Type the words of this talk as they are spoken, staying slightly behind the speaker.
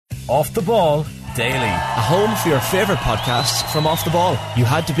Off the Ball Daily. A home for your favourite podcasts from Off the Ball. You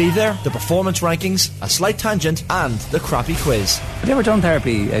Had to Be There, the performance rankings, a slight tangent, and the crappy quiz. Have you ever done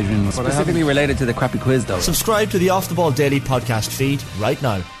therapy, Adrian? Specifically related to the crappy quiz, though. Subscribe to the Off the Ball Daily podcast feed right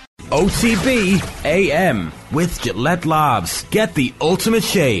now. OTB AM with Gillette Labs. Get the ultimate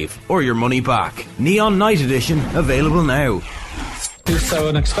shave or your money back. Neon Night Edition available now. It's so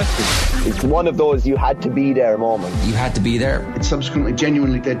unexpected. It's one of those you had to be there moments. You had to be there. It subsequently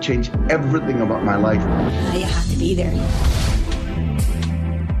genuinely did change everything about my life. You had to be there.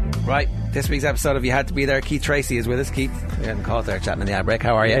 Right, this week's episode of You Had to Be There, Keith Treacy is with us. Keith, you're getting caught there chatting in the ad break.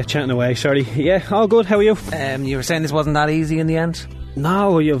 How are you? Yeah, chatting away, sorry. Yeah, all good, how are you? You were saying this wasn't that easy in the end?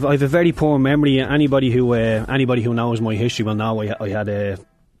 No, I've a very poor memory. Anybody who knows my history will know I had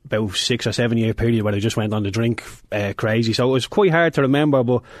about 6 or 7 year period where I just went on the drink crazy, so it was quite hard to remember,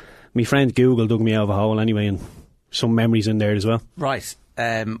 but my friend Google dug me out of a hole anyway, and some memories in there as well. Right,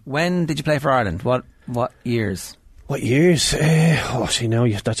 when did you play for Ireland? What years? What years? See now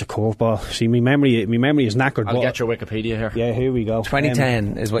that's a curveball. See, my memory is knackered. I'll get your Wikipedia here. Yeah, here we go.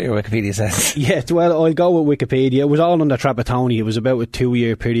 2010 is what your Wikipedia says. Yeah, well, I'll go with Wikipedia. It was all under Trapattoni. It was about a 2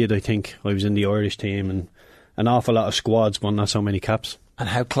 year period, I think. I was in the Irish team and an awful lot of squads, but not so many caps. And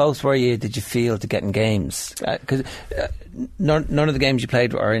how close did you feel to getting games? Because none of the games you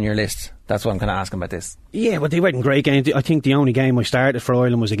played are in your list. That's why I'm kind of asking about this. Yeah, but they weren't great games. I think the only game I started for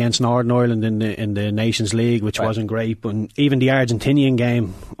Ireland was against Northern Ireland in the Nations League, which wasn't great. But even the Argentinian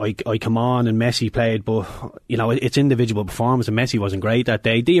game, I come on and Messi played, but you know it's individual performance, and Messi wasn't great that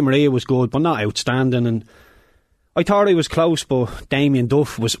day. Di Maria was good, but not outstanding. And I thought I was close, but Damien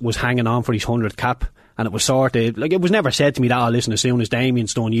Duff was hanging on for his 100th cap. And it was sort of like, it was never said to me that, oh, listen, as soon as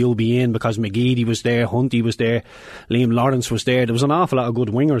Damien's done, you'll be in, because McGeady was there, Hunty was there, Liam Lawrence was there. There was an awful lot of good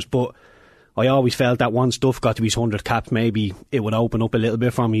wingers, but I always felt that once Duff got to his 100 caps, maybe it would open up a little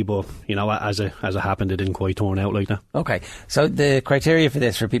bit for me. But you know, as it happened, it didn't quite turn out like that. Okay, so the criteria for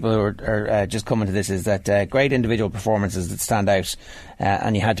this, for people who are just coming to this, is that great individual performances that stand out,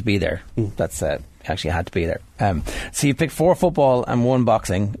 and you had to be there. That's actually had to be there. So you picked 4 football and 1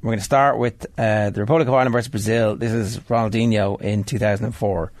 boxing. We're going to start with the Republic of Ireland versus Brazil. This is Ronaldinho in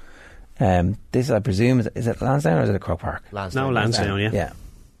 2004. This, I presume, is it Lansdowne or is it at Croke Park? Lansdowne, yeah.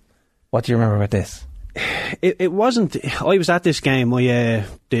 What do you remember about this? It wasn't. I was at this game.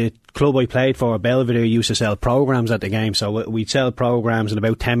 The club I played for, Belvedere, used to sell programmes at the game. So we'd sell programmes, and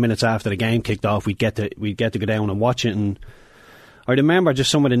about 10 minutes after the game kicked off, we'd get to go down and watch it. And I remember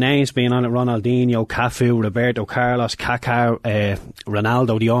just some of the names being on it: Ronaldinho, Cafu, Roberto Carlos, Kaká,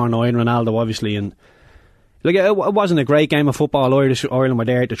 Ronaldo, the R9 Ronaldo, obviously. And like, it wasn't a great game of football. Ireland were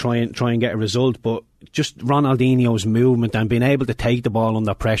there to try and get a result, but just Ronaldinho's movement and being able to take the ball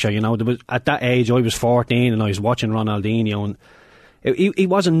under pressure. You know, at that age, I was 14 and I was watching Ronaldinho, and he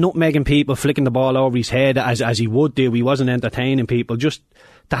wasn't nutmegging people, flicking the ball over his head as he would do. He wasn't entertaining people. Just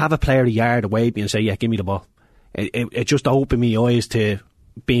to have a player a yard away and say, "Yeah, give me the ball." It just opened my eyes to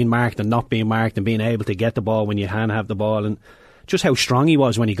being marked and not being marked, and being able to get the ball when you can have the ball, and just how strong he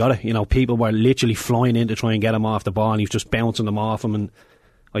was when he got it. You know, people were literally flying in to try and get him off the ball, and he was just bouncing them off him. And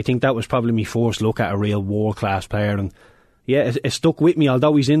I think that was probably my first look at a real world-class player. And yeah, it stuck with me.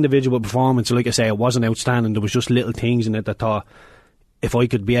 Although his individual performance, like I say, it wasn't outstanding, there was just little things in it that I thought, if I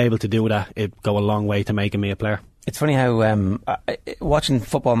could be able to do that, it'd go a long way to making me a player. It's funny how watching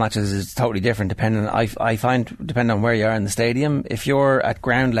football matches is totally different I find depending on where you are in the stadium. If you're at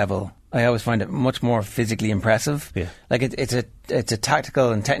ground level, I always find it much more physically impressive. Yeah. Like it's a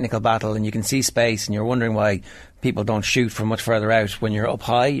tactical and technical battle, and you can see space, and you're wondering why people don't shoot from much further out. When you're up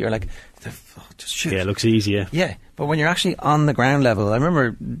high, you're like, just shoot. Yeah, it looks easier. Yeah, but when you're actually on the ground level, I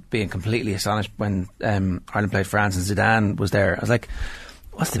remember being completely astonished when Ireland played France and Zidane was there. I was like,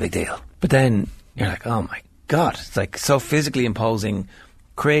 what's the big deal? But then you're like, oh my God, it's like so physically imposing,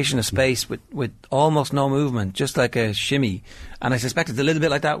 creation of space with almost no movement, just like a shimmy. And I suspect it's a little bit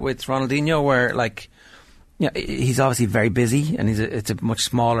like that with Ronaldinho, where like, yeah, he's obviously very busy, and it's a much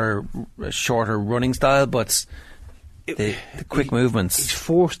smaller, shorter running style, but the quick movements. His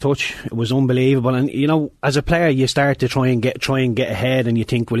force touch was unbelievable, and you know, as a player, you start to try and get ahead, and you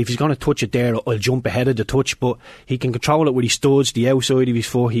think, well, if he's going to touch it there, I'll jump ahead of the touch. But he can control it with his studs, the outside of his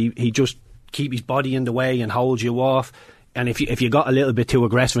foot. He just keep his body in the way and hold you off. And if you got a little bit too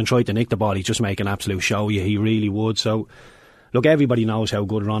aggressive and tried to nick the ball, he'd just make an absolute show of you. He really would. So, look, everybody knows how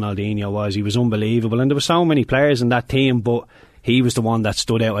good Ronaldinho was. He was unbelievable, and there were so many players in that team, but he was the one that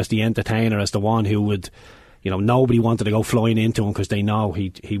stood out as the entertainer, as the one who would nobody wanted to go flying into him because they know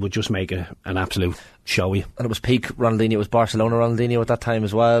he would just make an absolute show you. And it was peak Ronaldinho. It was Barcelona Ronaldinho at that time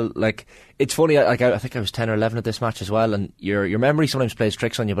as well. Like, it's funny, I think I was 10 or 11 at this match as well, and your memory sometimes plays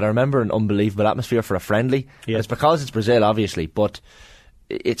tricks on you, but I remember an unbelievable atmosphere for a friendly. Yeah. It's because it's Brazil, obviously, but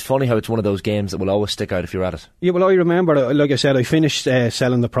it's funny how it's one of those games that will always stick out if you're at it. Yeah, well, I remember, like I said, I finished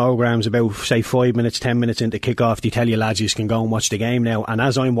selling the programmes about, say, 5 minutes, 10 minutes into kick-off. They tell you, lads, you can go and watch the game now. And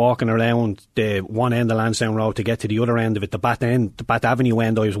as I'm walking around the one end of Lansdowne Road to get to the other end of it, the Bat Avenue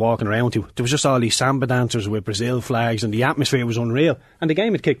end I was walking around to, there was just all these samba dancers with Brazil flags, and the atmosphere was unreal. And the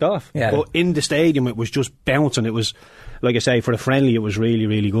game had kicked off. Yeah. But in the stadium, it was just bouncing. It was, like I say, for a friendly, it was really,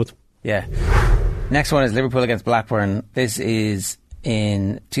 really good. Yeah. Next one is Liverpool against Blackburn. This is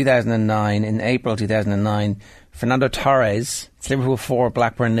in 2009, in April 2009. Fernando Torres. It's Liverpool 4,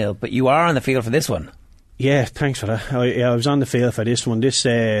 Blackburn 0. But you are on the field for this one. Yeah, thanks for that. I was on the field for this one. This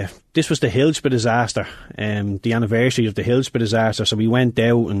was the Hillsborough disaster, the anniversary of the Hillsborough disaster. So we went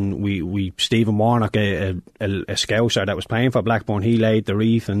out and we Stephen Warnock, a scouser that was playing for Blackburn, he laid the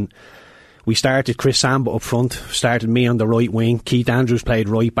wreath, and we started Chris Samba up front, started me on the right wing. Keith Andrews played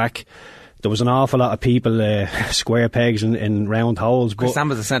right back. There was an awful lot of people, square pegs in round holes. Chris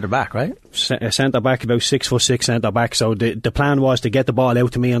Samba's a centre back, right? Centre back, about 6'6" centre back. So the plan was to get the ball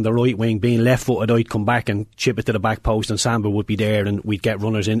out to me on the right wing. Being left footed, I'd come back and chip it to the back post, and Samba would be there, and we'd get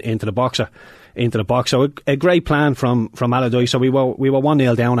runners into the box. So a great plan from Allardyce. So we were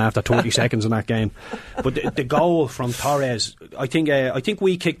 1-0 down after 30 seconds in that game. But the goal from Torres, I think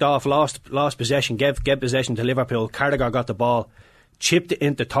we kicked off, lost possession, gave possession to Liverpool. Carragher got the ball, chipped it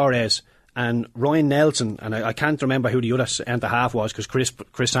into Torres. And Ryan Nelson, and I can't remember who the other centre half was because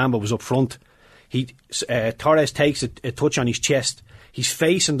Chris Samba was up front. Torres takes a touch on his chest. He's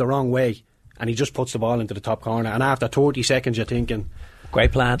facing the wrong way, and he just puts the ball into the top corner. And after 30 seconds, you're thinking,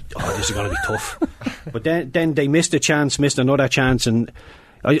 great plan. Oh, this is going to be tough. But then they missed another chance, and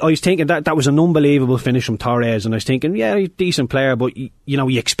I was thinking that was an unbelievable finish from Torres. And I was thinking, yeah, he's a decent player, but you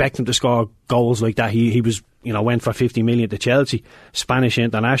expect him to score goals like that. He was. Went for 50 million to Chelsea, Spanish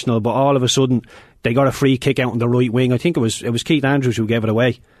international, but all of a sudden they got a free kick out on the right wing. I think it was Keith Andrews who gave it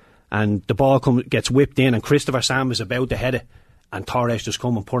away, and the ball gets whipped in, and Christopher Sam is about to head it, and Torres just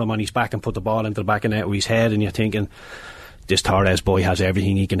come and put him on his back and put the ball into the back of net with his head, and you're thinking, this Torres boy has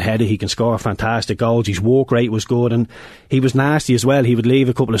everything. He can head it, he can score fantastic goals, his walk rate was good, and he was nasty as well. He would leave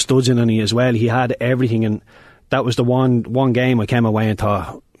a couple of studs in on you as well. He had everything, and that was the one game I came away and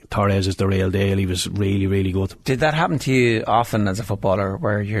thought, Torres is the real deal. He was really, really good. Did that happen to you often as a footballer,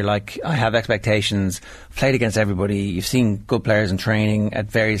 where you're like, I have expectations, played against everybody, you've seen good players in training at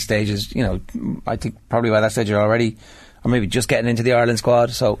various stages, I think probably by that stage you're already, or maybe just getting into the Ireland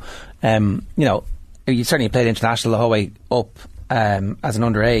squad, so you certainly played international the whole way up as an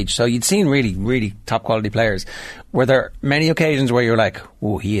underage, so you'd seen really, really top quality players. Were there many occasions where you're like,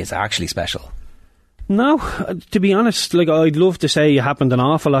 oh, he is actually special? No, to be honest, I'd love to say it happened an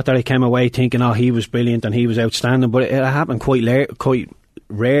awful lot that I came away thinking, oh, he was brilliant and he was outstanding, but it happened quite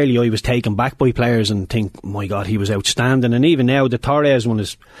rarely. I was taken back by players and think, my God, he was outstanding. And even now, the Torres one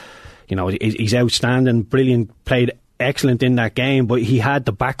is, he's outstanding, brilliant, played excellent in that game, but he had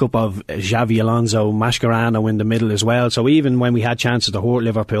the backup of Xavi Alonso, Mascherano in the middle as well. So even when we had chances to hurt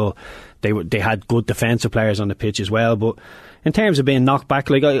Liverpool, they had good defensive players on the pitch as well. But in terms of being knocked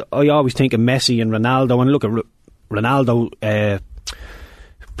back, I always think of Messi and Ronaldo, and look at Ronaldo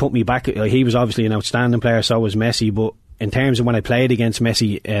put me back. He was obviously an outstanding player, so was Messi, but in terms of when I played against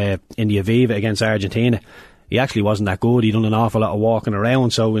Messi in the Aviva against Argentina, he actually wasn't that good. He done an awful lot of walking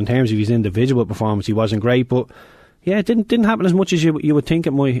around, so in terms of his individual performance, he wasn't great, but yeah, it didn't happen as much as you would think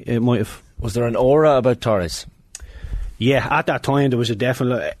it might have. Was there an aura about Torres? Yeah, at that time there was a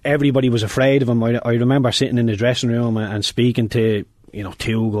definite. Everybody was afraid of him. I remember sitting in the dressing room and speaking to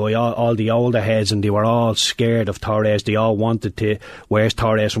two guys, all the older heads, and they were all scared of Torres. They all wanted to. Where's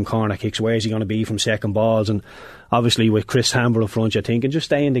Torres from corner kicks? Where's he going to be from second balls? And obviously with Chris Hamber in front, you're thinking, just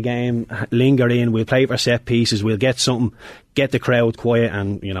stay in the game, linger in. We'll play for set pieces. We'll get something, get the crowd quiet,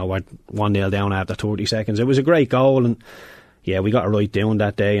 and we're 1-0 down after 30 seconds. It was a great goal, and yeah, we got it right down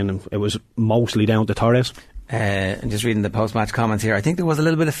that day, and it was mostly down to Torres. And just reading the post-match comments here, I think there was a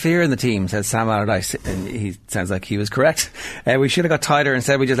little bit of fear in the team, says Sam Allardyce, and he sounds like he was correct. We should have got tighter and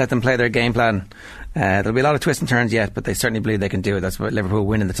said we just let them play their game plan. There'll be a lot of twists and turns yet, but they certainly believe they can do it. That's what Liverpool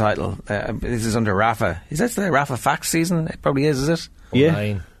winning the title. This is under Rafa. Is this the Rafa Fax season? It probably is it? Yeah.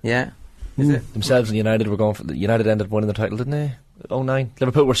 09. Yeah. Is it? Themselves and United were going for the United ended up winning the title, didn't they? 09.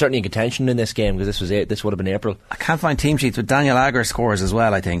 Liverpool were certainly in contention in this game because this was it. This would have been April. I can't find team sheets, but Daniel Agger scores as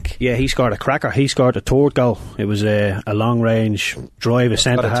well, I think. Yeah, he scored a cracker. He scored a third goal. It was a long range drive, a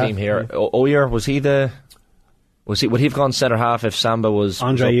centre half. Got a team here. Oyer, was he the Would he have gone centre half if Samba was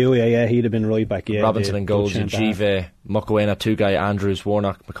Andre Uya, he'd have been right back. Yeah, Robinson and goals, and Jive, Mukwena, Tugai, Andrews,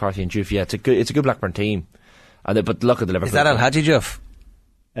 Warnock, McCarthy, and Juve. Yeah, it's a good Blackburn team. But look at the Liverpool. Is that El Hadji Diouf?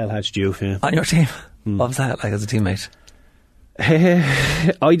 El Hadji Diouf, yeah. On your team? What was that like as a teammate?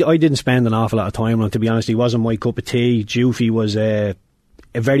 I didn't spend an awful lot of time on him, to be honest. He wasn't my cup of tea. Diouf was a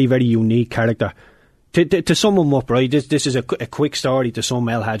very, very unique character. To sum him up, right, this is a quick story to sum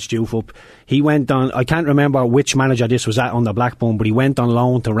El Hadji Diouf up. He went on, I can't remember which manager this was at under Blackburn, but he went on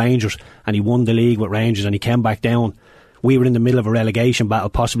loan to Rangers and he won the league with Rangers and he came back down. We were in the middle of a relegation battle,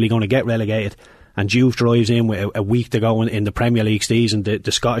 possibly going to get relegated, and Diouf drives in with a week to go in the Premier League season.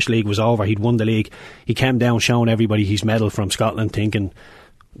 The Scottish League was over, he'd won the league. He came down showing everybody his medal from Scotland, thinking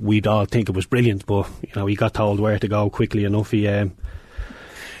we'd all think it was brilliant, but he got told where to go quickly enough.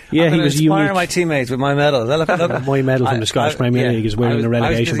 Yeah, he was inspire unique. My teammates with my medal. Look. My medal from the Scottish Premier League is winning the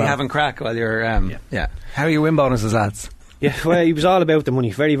relegation I was busy battle. having crack while you're. Yeah. How are your win bonuses, lads? Yeah, well, he was all about the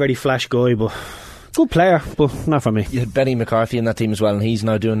money. Very, very flash guy, but good player, but not for me. You had Benny McCarthy in that team as well, and he's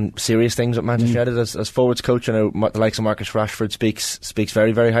now doing serious things at Manchester United as forwards coach. I know the likes of Marcus Rashford speaks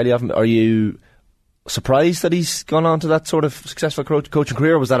very, very highly of him. Are you surprised that he's gone on to that sort of successful coaching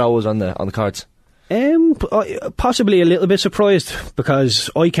career, or was that always on the cards? Possibly a little bit surprised, because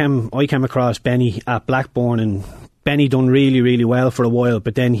I came across Benny at Blackburn, and Benny done really, really well for a while,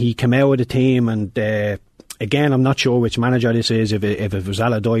 but then he came out of the team, and again, I'm not sure which manager this is, if it was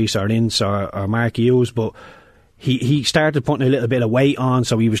Allardyce or Ince or Mark Hughes, but he started putting a little bit of weight on,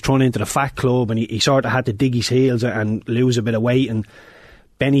 so he was thrown into the fat club, and he sort of had to dig his heels and lose a bit of weight, and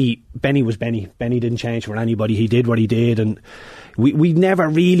Benny was Benny. Benny didn't change for anybody. He did what he did, and we never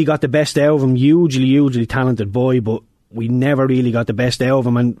really got the best out of him. Hugely talented boy, but we never really got the best out of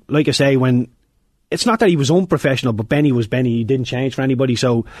him. And like I say, it's not that he was unprofessional, but Benny was Benny. He didn't change for anybody.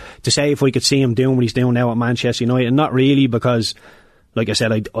 So to say if we could see him doing what he's doing now at Manchester United, not really, because like I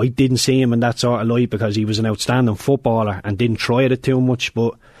said, I didn't see him in that sort of light, because he was an outstanding footballer and didn't try it too much.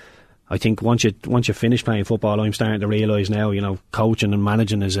 But I think once you finish playing football, I'm starting to realise now, coaching and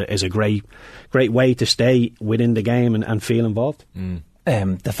managing is a great way to stay within the game and feel involved.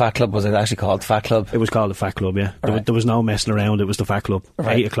 The Fat Club, was it actually called Fat Club? It was called the Fat Club, yeah. Right. There was no messing around. It was the Fat Club.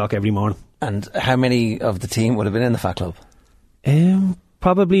 Right. 8 o'clock every morning. And how many of the team would have been in the Fat Club?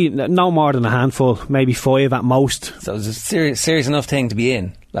 Probably no more than a handful, maybe 5 at most. So it was a serious enough thing to be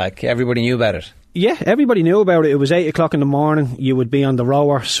in. Like, everybody knew about it. Yeah, everybody knew about it. It was 8 o'clock in the morning. You would be on the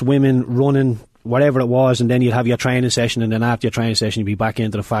rower, swimming, running, whatever it was, and then you'd have your training session, and then after your training session you'd be back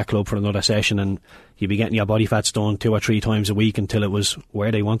into the Fat Club for another session, and you'd be getting your body fats done 2 or 3 times a week until it was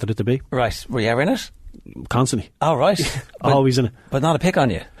where they wanted it to be. Right. Were you ever in it? Constantly. Oh, right. Always in it. But not a pick on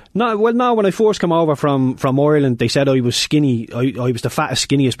you? No, when I first came over from Ireland, they said I was skinny. I was the fattest,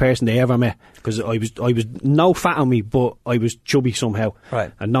 skinniest person they ever met, because I was no fat on me, but I was chubby somehow.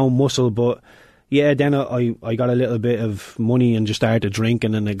 Right. And no muscle, but yeah, then I got a little bit of money and just started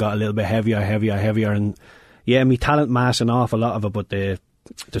drinking, and it got a little bit heavier, and yeah, me talent mass an awful lot of it, but the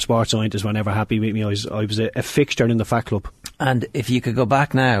sports scientists were never happy with me. I was a fixture in the Fat Club. And if you could go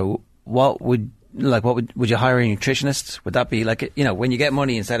back now, would you hire a nutritionist? Would that be like, when you get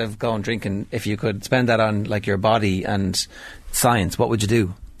money, instead of going drinking, if you could spend that on like your body and science, what would you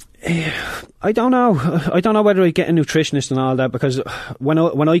do? I don't know whether I'd get a nutritionist and all that, because when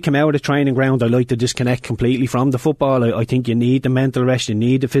I come out of the training ground, I like to disconnect completely from the football. I think you need the mental rest, you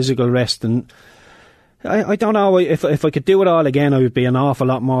need the physical rest, and I don't know, if I could do it all again, I would be an awful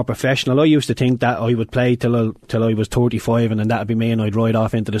lot more professional. I used to think that I would play till I was 35, and then that'd be me, and I'd ride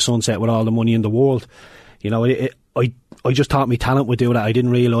off into the sunset with all the money in the world. I just thought my talent would do that. I didn't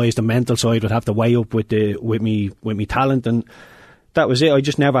realise the mental side would have to weigh up with me talent, and that was it. I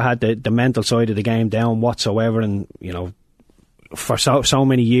just never had the mental side of the game down whatsoever, and for so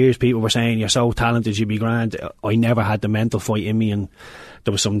many years people were saying you're so talented, you'd be grand. I never had the mental fight in me, and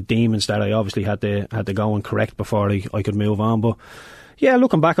there was some demons that I obviously had to go and correct before I could move on. But yeah,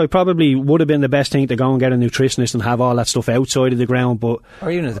 looking back, I probably would have been the best thing to go and get a nutritionist and have all that stuff outside of the ground. But or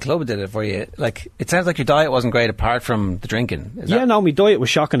even if the club did it for you. Like, it sounds like your diet wasn't great apart from the drinking. My diet was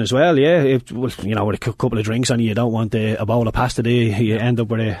shocking as well. Yeah, with a couple of drinks on you don't want a bowl of pasta, do you? You end up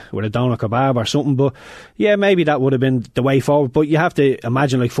with a doner kebab or something. But yeah, maybe that would have been the way forward. But you have to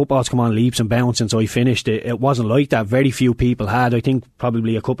imagine, like, football's come on leaps and bounds since I finished. It wasn't like that. Very few people had. I think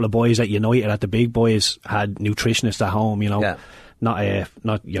probably a couple of boys at United, at the big boys, had nutritionists at home. Yeah.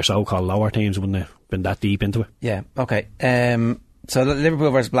 Not your so-called lower teams wouldn't have been that deep into it. Yeah, okay. So Liverpool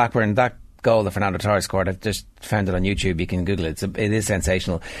versus Blackburn, that goal that Fernando Torres scored, I've just found it on YouTube, you can Google it. It is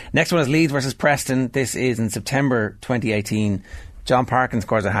sensational. Next one is Leeds versus Preston. This is in September 2018. John Parkin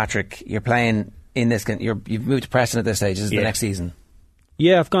scores a hat-trick. You're playing in this? You've moved to Preston at this stage. This is the next season.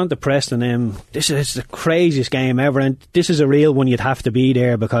 Yeah, I've gone to Preston. This is the craziest game ever, and this is a real one. You'd have to be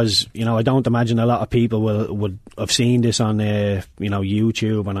there because I don't imagine a lot of people would have seen this on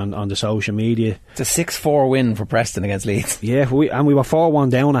YouTube and on the social media. It's a 6-4 win for Preston against Leeds. Yeah, we were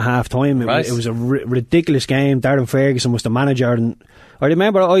 4-1 down at half time. It was a ridiculous game. Darren Ferguson was the manager, and I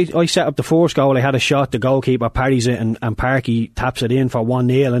remember I set up the first goal. I had a shot, the goalkeeper parries it, and Parky taps it in for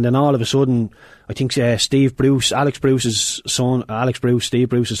 1-0, and then all of a sudden, I think Steve Bruce's son,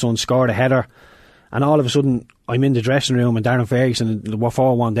 scored a header, and all of a sudden I'm in the dressing room and Darren Ferguson, we're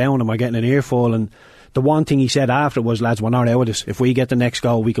 4-1 down and we're getting an earful, and the one thing he said after was, lads, we're not out of this. If we get the next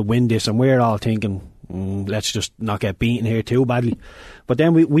goal we could win this, and we're all thinking, let's just not get beaten here too badly. But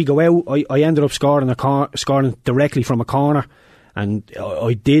then we go out. I ended up scoring directly from a corner, and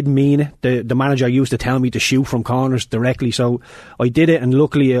I did mean it. The manager used to tell me to shoot from corners directly, so I did it, and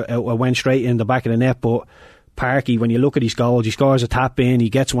luckily I went straight in the back of the net. But Parky, when you look at his goals, he scores a tap in, he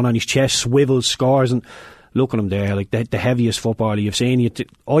gets one on his chest, swivels, scores, and look at him there, like the heaviest footballer you've seen.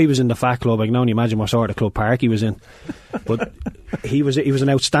 I was in the fat club. I can only imagine what sort of club Parky was in. But he was an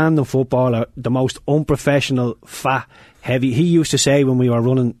outstanding footballer, the most unprofessional, fat, heavy. He used to say when we were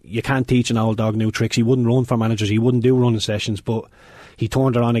running, you can't teach an old dog new tricks. He wouldn't run for managers, he wouldn't do running sessions, but he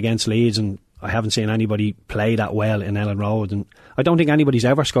turned it on against Leeds, and I haven't seen anybody play that well in Ellen Road, and I don't think anybody's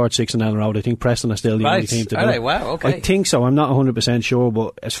ever scored 6 in Ellen Road. I think Preston are still the only team to do it. Wow, okay. I think so. I'm not 100% sure,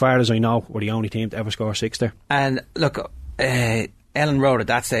 but as far as I know, we're the only team to ever score 6 there. And look, Ellen Road at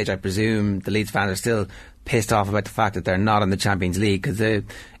that stage, I presume the Leeds fans are still pissed off about the fact that they're not in the Champions League, because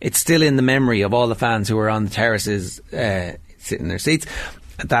it's still in the memory of all the fans who were on the terraces sitting in their seats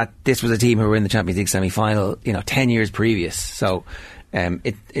that this was a team who were in the Champions League semi-final 10 years previous. So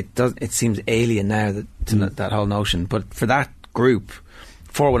it seems alien now that whole notion. But for that group,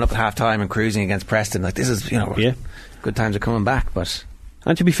 4-1 up at half time and cruising against Preston, like, this is good times are coming back. But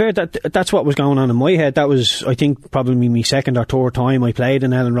and to be fair, that's what was going on in my head. That was, I think, probably my second or third time I played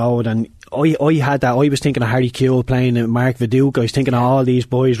in Ellen Road, and I had that. I was thinking of Harry Kewell playing at Mark Viduka. I was thinking of all these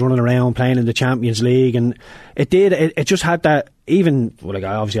boys running around playing in the Champions League, and it just had that. Even, well, like,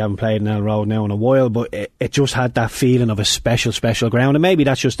 I obviously haven't played in Ellen Road now in a while, but it just had that feeling of a special ground. And maybe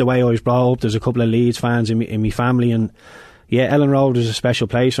that's just the way I was brought up. There's a couple of Leeds fans in my family, and yeah, Ellen Road is a special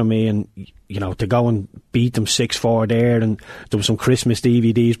place for me. And to go and beat them 6-4 there, and there was some Christmas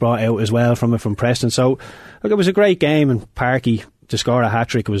DVDs brought out as well from Preston. So look, it was a great game, and Parky to score a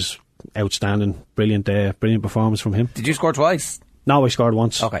hat-trick was outstanding. Brilliant performance from him. Did you score twice? No, I scored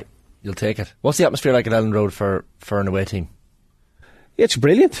once. Okay, you'll take it. What's the atmosphere like at Ellen Road for an away team? It's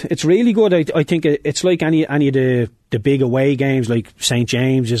brilliant. It's really good. I think it's like any of the big away games, like St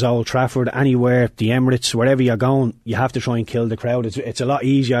James's, Old Trafford, anywhere, the Emirates, wherever you're going, you have to try and kill the crowd. It's a lot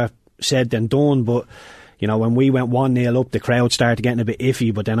easier said than done, but when we went 1-0 up, the crowd started getting a bit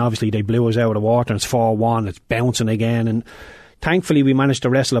iffy, but then obviously they blew us out of the water, and it's 4-1, it's bouncing again, and thankfully we managed to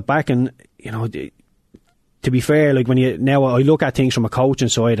wrestle it back. And to be fair, like, now I look at things from a coaching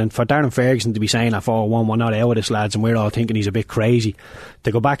side, and for Darren Ferguson to be saying at 4-1, we're not out of this, lads, and we're all thinking he's a bit crazy,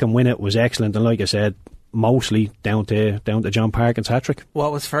 to go back and win it was excellent. And like I said, mostly down to John Parkin's hat-trick.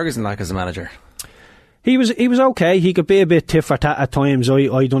 What was Ferguson like as a manager? He was okay. He could be a bit tit for tat at times.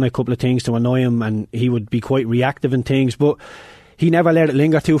 I done a couple of things to annoy him, and he would be quite reactive in things, but he never let it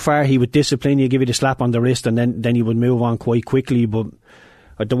linger too far. He would discipline you, give you the slap on the wrist, and then he would move on quite quickly. But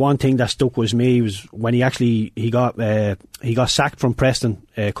the one thing that stuck with me was when he got sacked from Preston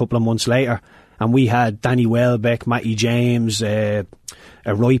a couple of months later, and we had Danny Welbeck, Matty James, a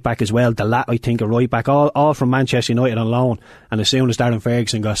right back as well, Delat, I think, a right back, all from Manchester United on loan. And as soon as Darren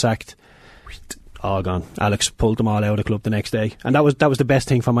Ferguson got sacked, all gone. Alex pulled them all out of the club the next day, and that was the best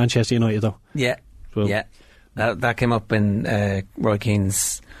thing for Manchester United, though. Yeah, so, yeah, that came up in Roy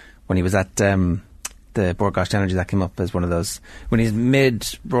Keane's when he was at the Broadcast Energy. That came up as one of those when he was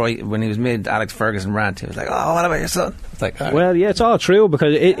mid Alex Ferguson rant. He was like, "Oh, what about your son?" It's like, right. Well, yeah, it's all true,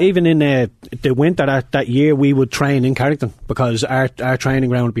 because even in the winter that year, we would train in Carrington because our training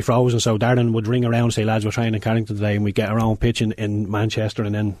ground would be frozen. So Darren would ring around and say, "Lads, we're training in Carrington today," and we'd get our own pitch in Manchester.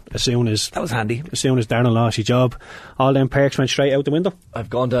 And then that was handy. As soon as Darren lost his job, all them perks went straight out the window. I've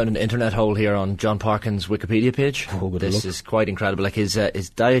gone down an internet hole here on John Parkin's Wikipedia page. This is quite incredible. Like his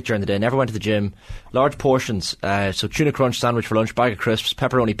diet during the day: never went to the gym, large portions, so tuna crunch sandwich for lunch, bag of crisps,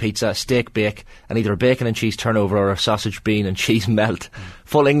 pepperoni pizza, steak bake, and either a bacon and cheese turnover or a sausage, bean and cheese melt.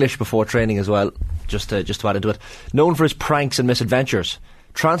 Full English before training as well, just to add into it. Known for his pranks and misadventures.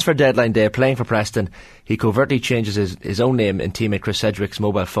 Transfer deadline day, playing for Preston, he covertly changes his own name in teammate Chris Sedgwick's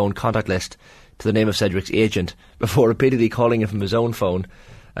mobile phone contact list to the name of Sedgwick's agent, before repeatedly calling him from his own phone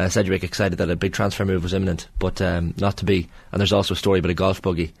Cedric excited that a big transfer move was imminent, but not to be. And there's also a story about a golf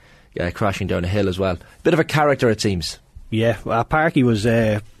buggy crashing down a hill as well. Bit of a character, it seems. Yeah, Parky was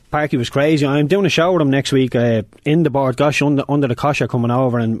crazy. I'm doing a show with him next week in the board. Gosh, under the kosher coming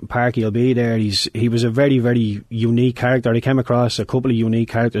over, and Parky will be there. He was a very, very unique character. I came across a couple of unique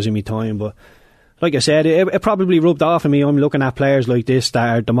characters in my time, but like I said, it probably rubbed off on me. I'm looking at players like this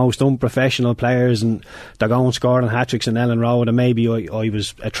that are the most unprofessional players, and they're going scoring hat-tricks in Ellen Road, and maybe I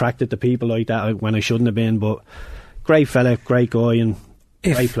was attracted to people like that when I shouldn't have been. But great fella, great guy, and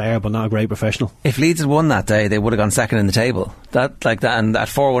great player, but not a great professional. If Leeds had won that day, they would have gone second in the table. That and that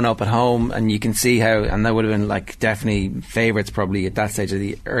 4-1 up at home, and you can see how, and that would have been like definitely favourites probably at that stage of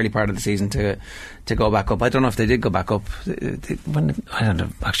the early part of the season to go back up. I don't know if they did go back up. I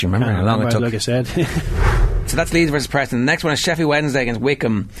don't actually remember how long it took. Like I said. So that's Leeds versus Preston. The next one is Sheffield Wednesday against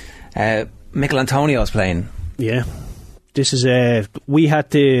Wickham. Mikel Antonio's playing. Yeah. This is I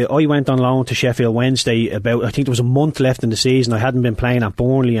went on loan to Sheffield Wednesday I think there was a month left in the season. I hadn't been playing at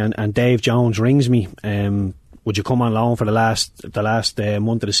Burnley, and Dave Jones rings me, would you come on loan for the last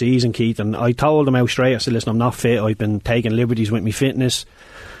month of the season, Keith? And I told him out straight. I said, listen, I'm not fit, I've been taking liberties with my fitness.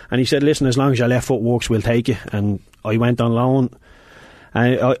 And he said, listen, as long as your left foot works, we'll take you. And I went on loan.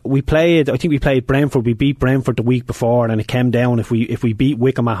 And I think we played Brentford. We beat Brentford the week before, and it came down. If we beat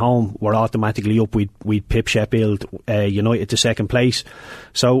Wickham at home, we're automatically up. We'd pip Sheffield United to second place.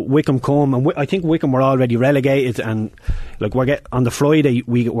 So Wickham come, and I think Wickham were already relegated. And like on the Friday,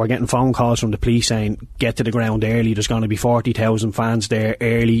 we're getting phone calls from the police saying, get to the ground early. There's going to be 40,000 fans there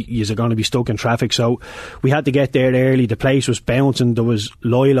early. You're going to be stuck in traffic. So we had to get there early. The place was bouncing. There was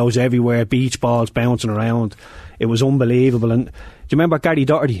Lilos everywhere, beach balls bouncing around. It was unbelievable. And do you remember Gary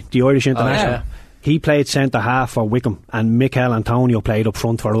Doherty, the Irish international? Yeah. He played centre half for Wickham, and Mikel Antonio played up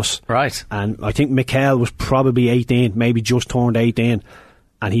front for us. Right. And I think Mikel was probably 18, maybe just turned 18,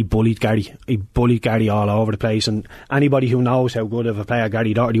 and he bullied Gary. He bullied Gary all over the place. And anybody who knows how good of a player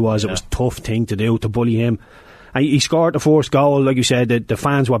Gary Doherty was, it was a tough thing to do, to bully him. And he scored the first goal, like you said. The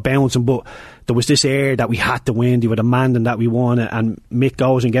fans were bouncing, but there was this air that we had to win. They were demanding that we won it, and Mick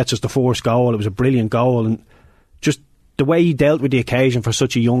goes and gets us the first goal. It was a brilliant goal, and just the way he dealt with the occasion for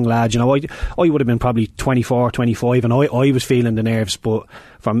such a young lad. You know, I would have been probably 24, 25, and I was feeling the nerves, but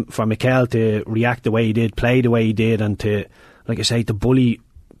for Mikel to react the way he did, play the way he did, and to, like I say, to bully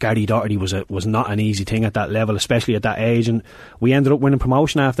Gary Doherty was not an easy thing at that level, especially at that age. And we ended up winning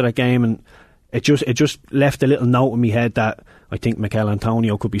promotion after that game, and it just left a little note in my head that I think Mikel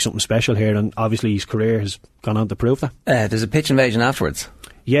Antonio could be something special here, and obviously his career has gone on to prove that. There's a pitch invasion afterwards.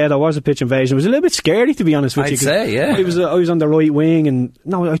 Yeah, there was a pitch invasion. It was a little bit scary, to be honest with you. I'd say, yeah. I was on the right wing, and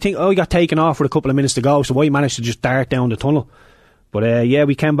I think I got taken off with a couple of minutes to go, so I managed to just dart down the tunnel. But yeah,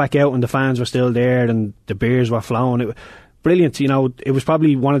 we came back out and the fans were still there and the beers were flowing. Brilliant. You know, it was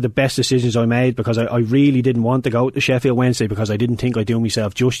probably one of the best decisions I made, because I really didn't want to go to Sheffield Wednesday, because I didn't think I'd do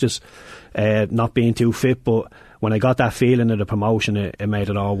myself justice, not being too fit. But when I got that feeling of the promotion, it made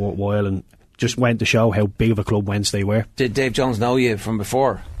it all worthwhile, and just went to show how big of a club Wednesday were. Did Dave Jones know you from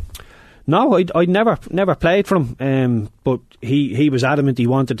before? No, I'd never played for him, but he was adamant he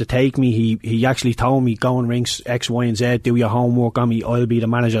wanted to take me. He actually told me, go and ring X, Y and Z, do your homework on me, I'll be the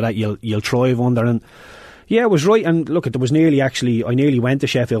manager that you'll thrive under. And yeah, it was right. And look, I nearly went to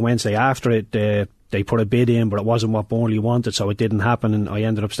Sheffield Wednesday after it. They put a bid in, but it wasn't what Burnley wanted, so it didn't happen, and I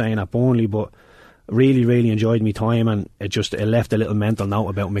ended up staying at Burnley. But really, really enjoyed my time, and it left a little mental note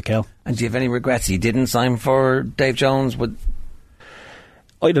about Mikel. And do you have any regrets you didn't sign for Dave Jones?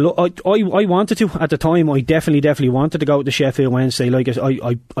 I wanted to at the time. I definitely wanted to go to Sheffield Wednesday. Like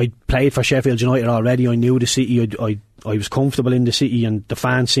I played for Sheffield United already. I knew the city. I was comfortable in the city, and the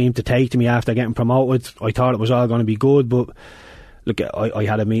fans seemed to take to me after getting promoted. I thought it was all going to be good, but look, I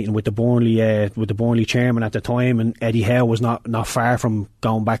had a meeting with the Burnley chairman at the time, and Eddie Howe was not far from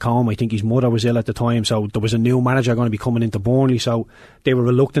going back home. I think his mother was ill at the time, so there was a new manager going to be coming into Burnley, so they were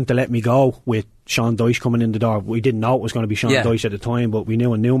reluctant to let me go with Sean Dyche coming in the door. We didn't know it was going to be Sean Dyche at the time, but we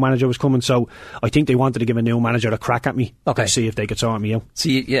knew a new manager was coming, so I think they wanted to give a new manager a crack at me to see if they could sort me out. So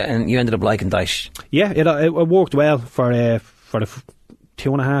and you ended up liking Dyche. Yeah, it worked well for the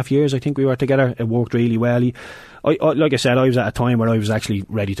 2.5 years I think we were together. It worked really well. Like I said, I was at a time where I was actually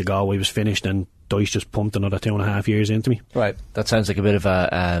ready to go. I was finished, and Dyche just pumped another 2.5 years into me. Right, that sounds like a bit of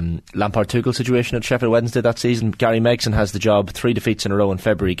a Lampard-Tuchel situation at Sheffield Wednesday that season. Gary Megson has the job, 3 defeats in a row in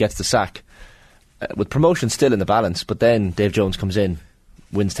February, gets the sack, with promotion still in the balance, but then Dave Jones comes in,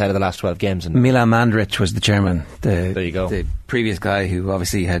 wins 10 of the last 12 games. And Milan Mandaric was the chairman. There you go. The previous guy who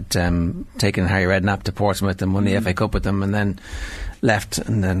obviously had taken Harry Redknapp to Portsmouth and won the FA Cup with them, and then left,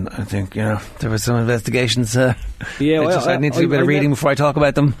 and then I think, you know, there was some investigations. I need to do a bit of reading before I talk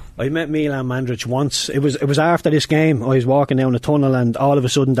about them. I met Milan Mandaric once. It was after this game. I was walking down the tunnel, and all of a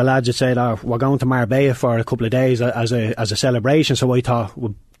sudden the lads had said, we're going to Marbella for a couple of days as a celebration. So I thought,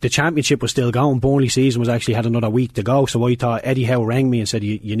 well, the championship was still going. Burnley season was actually had another week to go. So I thought Eddie Howe rang me and said,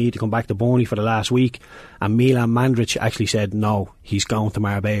 you need to come back to Burnley for the last week. And Milan Mandaric actually said, no, he's going to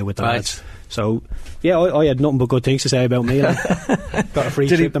Marbella with the lads. So, yeah, I had nothing but good things to say about Milan. Got a free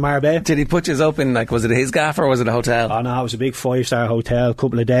trip to Marbella. Did he put you up in, like, was it his gaff or was it a hotel? Oh, no, it was a big 5-star hotel,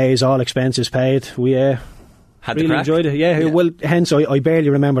 couple of days, all expenses paid. We had really enjoyed it. Yeah, well, hence I barely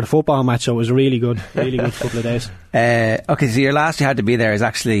remember the football match, so it was a really good couple of days. Okay, so your last you had to be there is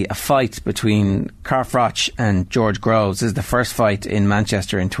actually a fight between Carl Froch and George Groves. This is the first fight in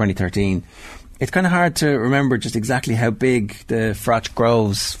Manchester in 2013. It's kind of hard to remember just exactly how big the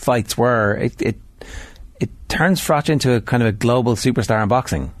Froch-Groves fights were. It turns Froch into a kind of a global superstar in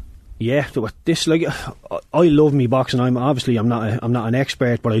boxing. Yeah, this, like, I love me boxing. I'm not an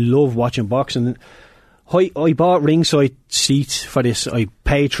expert, but I love watching boxing. I bought ringside seats for this. I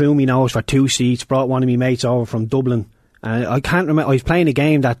paid through me nose for 2 seats. Brought one of my mates over from Dublin, and I can't remember. I was playing a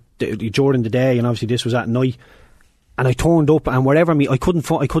game during the day, and obviously this was at night. And I turned up, and wherever I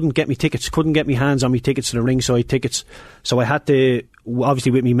couldn't get me tickets, couldn't get my hands on me tickets to the ringside tickets. So I had to,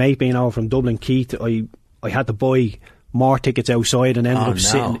 obviously with me mate being over from Dublin, Keith, I had to buy more tickets outside and ended up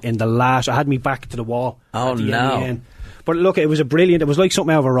sitting in the last. I had me back to the wall. Oh no! But look, it was it was like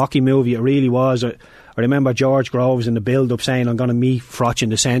something out of a Rocky movie. It really was. I remember George Groves in the build-up saying, I'm going to meet Froch in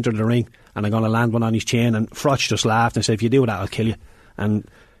the centre of the ring and I'm going to land one on his chin, and Froch just laughed and said, if you do that, I'll kill you. And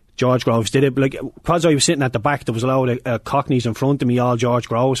George Groves did it. Like, because I was sitting at the back, there was a load of Cockneys in front of me, all George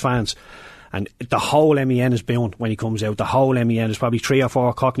Groves fans, and the whole MEN is booing when he comes out. The whole MEN, there's probably 3 or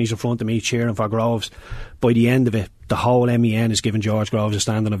 4 Cockneys in front of me cheering for Groves. By the end of it, the whole MEN is giving George Groves a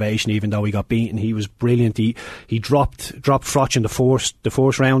standing ovation, even though he got beaten. He was brilliant. He dropped Froch in the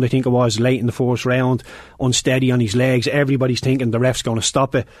first round, I think it was, late in the first round, unsteady on his legs. Everybody's thinking the ref's going to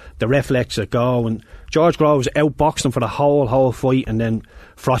stop it. The ref lets it go, and George Groves outboxed him for the whole fight, and then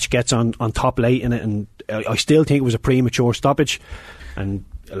Froch gets on top late in it, and I still think it was a premature stoppage. And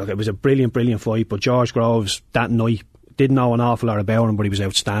look, it was a brilliant fight, but George Groves that night didn't know an awful lot about him, but he was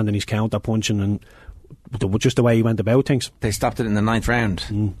outstanding. His counter punching and just the way he went about things. They stopped it in the 9th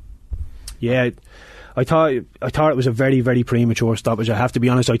round. Yeah, I thought it was a very, very premature stoppage. I have to be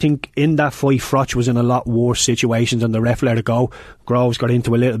honest. I think in that fight, Froch was in a lot worse situations, and the ref let it go. Groves got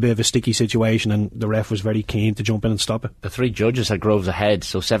into a little bit of a sticky situation, and the ref was very keen to jump in and stop it. The 3 judges had Groves ahead,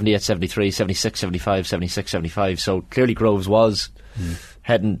 so 78-73, 76-75, 76-75. So clearly Groves was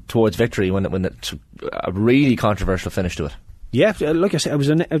heading towards victory when it's a really controversial finish to it. Yeah, like I said, it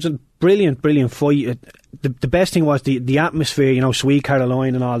was a brilliant fight. The best thing was the atmosphere, you know, Sweet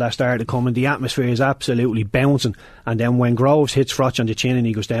Caroline and all that started coming. The atmosphere is absolutely bouncing, and then when Groves hits Froch on the chin and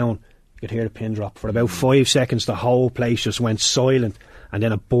he goes down, you could hear the pin drop. For about 5 seconds the whole place just went silent, and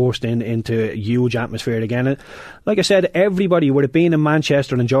then it burst into a huge atmosphere again. And like I said, everybody, with it being in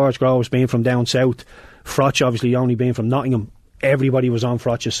Manchester and George Groves being from down south, Froch obviously only being from Nottingham, everybody was on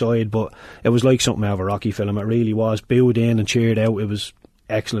Froch's side, but it was like something out of a Rocky film. It really was. Booed in and cheered out. It was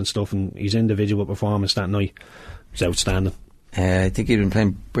excellent stuff, and his individual performance that night was outstanding. I think he'd been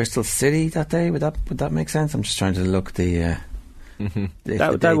playing Bristol City that day. Would that make sense? I'm just trying to look the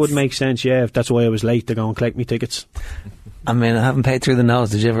that would make sense, yeah. That's why I was late to go and collect me tickets. I mean, I haven't paid through the nose.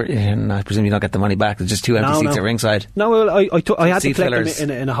 Did you ever? I presume you don't get the money back. There's just 2 empty seats at ringside. No, well, I had to collect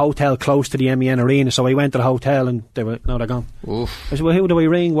them in a hotel close to the MEN arena, so I went to the hotel and they're gone. Oof. I said, well, who do I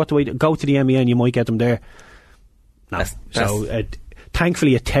ring? What do I do? Go to the MEN, you might get them there. No. So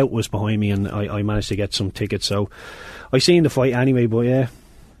thankfully a tout was behind me, and I managed to get some tickets, so I seen the fight anyway, but yeah.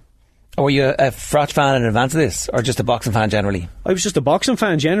 Were you a Froch fan in advance of this, or just a boxing fan generally? I was just a boxing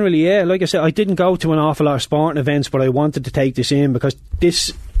fan generally, yeah. Like I said, I didn't go to an awful lot of sporting events, but I wanted to take this in because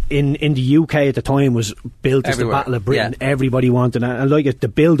this in the UK at the time was built as the Battle of Britain. Yeah. Everybody wanted it, and like the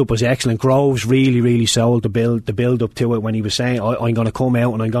build-up was excellent. Groves really sold the build-up to it when he was saying, I'm going to come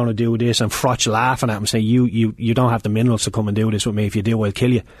out and I'm going to do this, and Froch laughing at him saying, you don't have the minerals to come and do this with me. If you do, I'll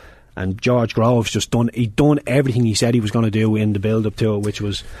kill you. And George Groves just done everything he said he was going to do in the build-up to it, which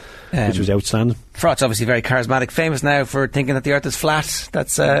was outstandanding. Froch obviously very charismatic, famous now for thinking that the earth is flat.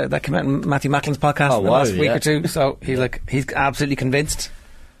 That's that came out in Matthew Macklin's podcast the last week or two. So he's absolutely convinced.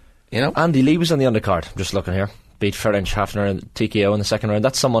 You know, Andy Lee was on the undercard. I'm just looking here. Beat Ferenc Hafner and TKO in the second round.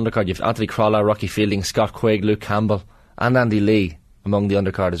 That's some undercard. You've Anthony Crawler, Rocky Fielding, Scott Quigg, Luke Campbell, and Andy Lee among the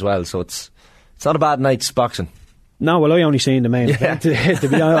undercard as well. So it's not a bad night's boxing. No, well, I only seen the main event. To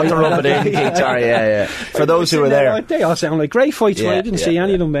be honest, To rub it in, Keith, sorry, yeah. For those who were there, they all sound like great fights. Yeah, I didn't see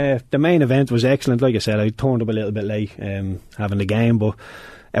any of them. The main event was excellent. Like I said, I turned up a little bit late having the game, but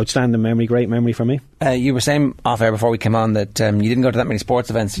outstanding memory, great memory for me. You were saying off air before we came on that you didn't go to that many sports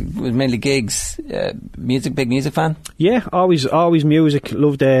events. It was mainly gigs. Big music fan? Yeah, always music.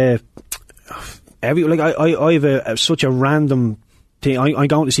 Loved I have such a random thing. I'm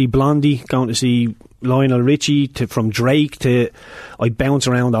going to see Blondie, going to see Lionel Richie, from Drake to I bounce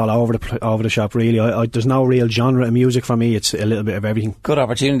around all over the shop. Really, there's no real genre of music for me. It's a little bit of everything. Good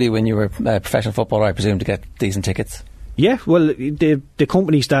opportunity when you were a professional footballer, I presume, to get decent tickets. Yeah, well, the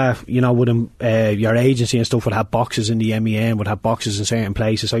company staff, your agency and stuff would have boxes in the MEN, would have boxes in certain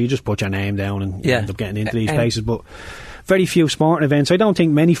places, so you just put your name down and you end up getting into these places. But very few sporting events. I don't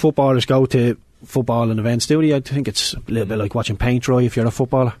think many footballers go to footballing events, do they? I think it's a little bit like watching paint dry if you're a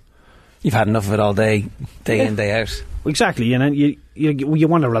footballer. You've had enough of it all day in, day out. Exactly, and then you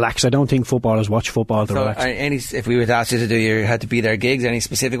want to relax. I don't think footballers watch football to relax. If we were to ask you to do your had to be there gigs, any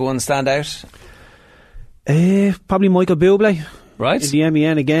specific ones stand out? Probably Michael Bublé. Right. In the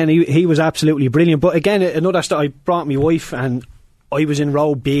MEN again. He was absolutely brilliant. But again, another I brought my wife and I was in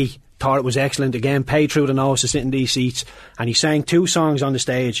row B. Thought it was excellent. Again, paid through the nose to sit in these seats, and he sang 2 songs on the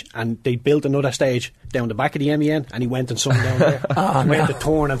stage, and they built another stage down the back of the MEN, and he went and sung down there. Went to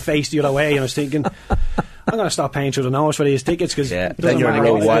turn and faced the other way, and I was thinking, I'm going to stop paying through the nose for these tickets, because then you're in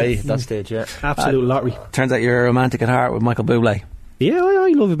row Y at that stage. Absolute lottery. Turns out you're a romantic at heart with Michael Bublé. Yeah,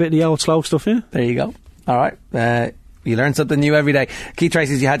 I love a bit of the old slow stuff. Yeah, there you go. All right, you learn something new every day. Keith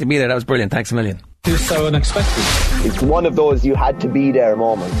Treacy, you had to be there. That was brilliant. Thanks a million. It was so unexpected. It's one of those you had to be there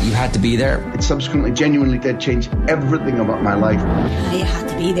moments. You had to be there. It subsequently genuinely did change everything about my life. I had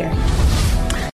to be there.